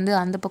 பஸ்ஸெல்லாம் வந்து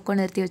அந்த பக்கம்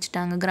நிறுத்தி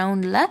வச்சுட்டாங்க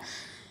கிரவுண்டில்.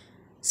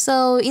 ஸோ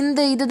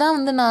இதுதான்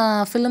வந்து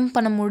நான் ஃபிலிம்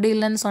பண்ண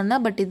முடியலன்னு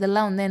சொன்னேன். பட்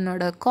இதெல்லாம் வந்து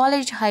என்னோடய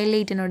காலேஜ்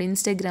ஹைலைட் என்னோடய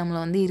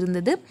இன்ஸ்டாகிராமில் வந்து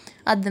இருந்தது.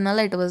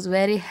 அதனால it was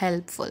very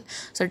helpful.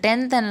 So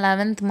 10th and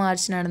 11th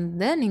March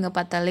நடந்தது. நீங்கள்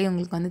பார்த்தாலே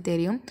உங்களுக்கு வந்து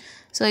தெரியும்.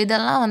 ஸோ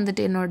இதெல்லாம்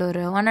வந்துட்டு என்னோட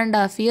ஒரு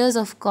 1.5 years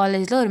ஆஃப்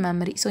காலேஜில் ஒரு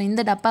மெமரி. ஸோ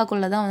இந்த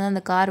டப்பாக்குள்ளே தான் வந்து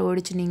அந்த கார்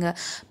ஓடிச்சு. நீங்கள்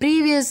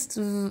ப்ரீவியஸ்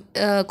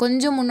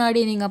கொஞ்சம் முன்னாடி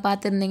நீங்கள்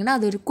பார்த்துருந்தீங்கன்னா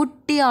அது ஒரு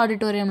குட்டி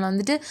ஆடிட்டோரியமில்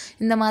வந்துட்டு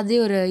இந்த மாதிரி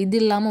ஒரு இது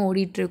இல்லாமல்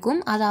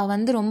ஓடிட்டுருக்கும். அதை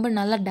வந்து ரொம்ப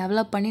நல்லா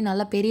டெவலப் பண்ணி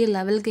நல்லா பெரிய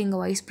லெவலுக்கு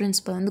எங்கள் வைஸ்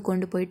பிரின்சிபல் வந்து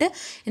கொண்டு போயிட்டு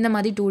இந்த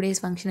மாதிரி 2 days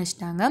ஃபங்க்ஷன்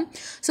வச்சுட்டாங்க.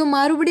 ஸோ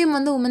மறுபடியும்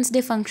வந்து உமன்ஸ்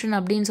டே ஃபங்க்ஷன்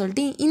அப்படின்னு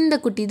சொல்லிட்டு இந்த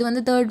குட்டி, இது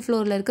வந்து 3rd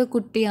floor இருக்க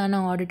குட்டியான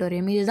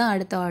ஆடிட்டோரியம். இதுதான்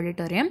அடுத்த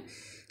ஆடிட்டோரியம்.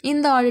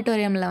 இந்த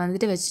ஆடிட்டோரியமில்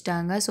வந்துட்டு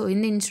வச்சுட்டாங்க. ஸோ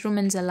இந்த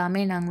இன்ஸ்ட்ருமெண்ட்ஸ்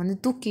எல்லாமே நாங்கள் வந்து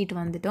தூக்கிட்டு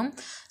வந்துட்டோம்.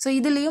 ஸோ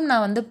இதுலேயும்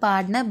நான் வந்து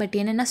பாடினேன். பட்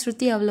என்னென்னா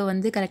ஸ்ருதி அவ்வளோ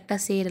வந்து கரெக்டாக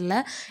சேரலை.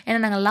 ஏன்னா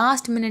நாங்கள்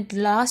லாஸ்ட்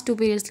 2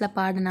 periodsல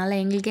பாடினால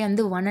எங்களுக்கே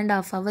வந்து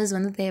 1.5 hours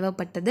வந்து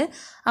தேவைப்பட்டது.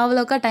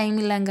 அவ்வளோக்கா டைம்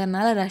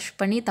இல்லைங்கிறனால ரஷ்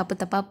பண்ணி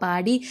தப்பாக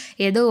பாடி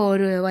ஏதோ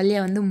ஒரு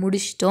வழியாக வந்து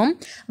முடிச்சிட்டோம்.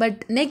 பட்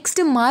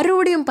நெக்ஸ்ட்டு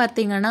மறுபடியும்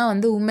பார்த்திங்கன்னா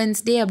வந்து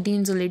உமன்ஸ் டே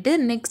அப்படின்னு சொல்லிட்டு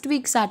நெக்ஸ்ட்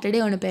வீக்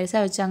சாட்டர்டே ஒன்று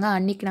பெருசாக வச்சாங்க.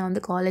 அன்றைக்கி நான்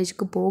வந்து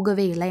காலேஜுக்கு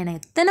போகவே இல்லை. ஏன்னா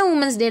எத்தனை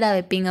உமன்ஸ் டேடாக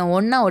வைப்பீங்க,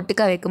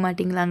 ஒட்டுக்கா வைக்க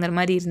மாட்டிங்களாங்கிற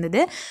மாதிரி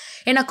இருந்தது.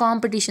 ஏன்னா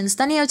காம்படிஷன்ஸ்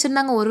தனியாக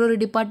வச்சுருந்தாங்க. ஒரு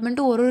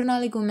டிபார்ட்மெண்ட்டும் ஒரு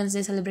நாளைக்கு உமன்ஸ்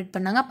டே செலிப்ரேட்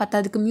பண்ணாங்க.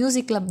 அதுக்கு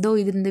மியூசிக் கிளப்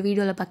இது இந்த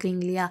வீடியோவில்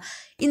பார்க்குறீங்க இல்லையா,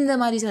 இந்த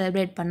மாதிரி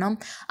செலிப்ரேட் பண்ணோம்.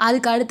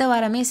 அதுக்கு அடுத்த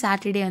வாரமே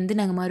சாட்டர்டே வந்து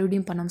நாங்கள்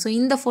மறுபடியும் பண்ணோம். ஸோ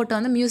இந்த ஃபோட்டோ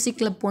வந்து மியூசிக்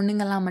கிளப்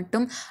பொண்ணுங்கள்லாம்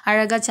மட்டும்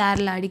அழகாக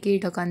சேரில்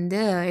அடிக்கிட்டு உட்காந்து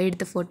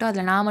எடுத்த ஃபோட்டோ.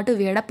 அதில் நான்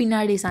மட்டும்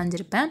பின்னாடி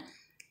சாஞ்சிருப்பேன்.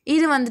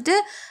 இது வந்துட்டு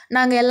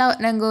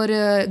நாங்கள் ஒரு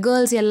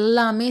கேர்ள்ஸ்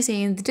எல்லாமே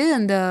சேர்ந்துட்டு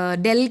அந்த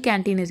டெல்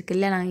கேன்டீன்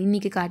இருக்குல்ல, நாங்கள்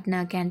இன்றைக்கி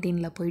காட்டின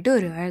கேன்டீனில் போயிட்டு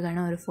ஒரு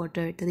அழகான ஒரு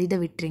ஃபோட்டோ எடுத்தது. இதை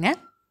விட்டுருங்க.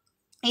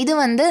 இது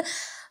வந்து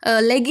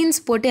லெகின்ஸ்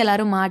போட்டு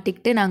எல்லோரும்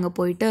மாட்டிக்கிட்டு நாங்கள்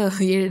போயிட்டு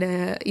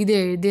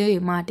எழுதி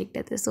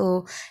மாட்டிக்கிட்டது. ஸோ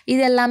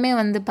இது எல்லாமே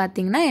வந்து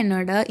பார்த்திங்கன்னா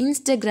என்னோடய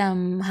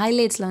இன்ஸ்டாகிராம்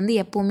ஹைலைட்ஸில் வந்து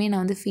எப்போவுமே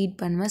நான் வந்து ஃபீட்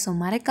பண்ணுவேன். ஸோ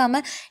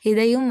மறக்காமல்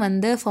இதையும்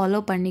வந்து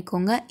ஃபாலோ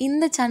பண்ணிக்கோங்க.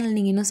 இந்த சேனல்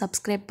நீங்கள் இன்னும்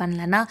சப்ஸ்கிரைப்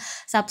பண்ணலைன்னா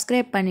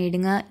சப்ஸ்கிரைப்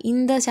பண்ணிவிடுங்க.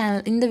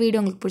 இந்த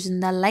வீடியோ உங்களுக்கு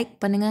பிடிச்சிருந்தா லைக்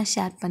பண்ணுங்கள்,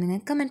 ஷேர்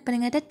பண்ணுங்கள், கமெண்ட்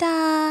பண்ணுங்கள்.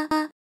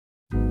 டாடா.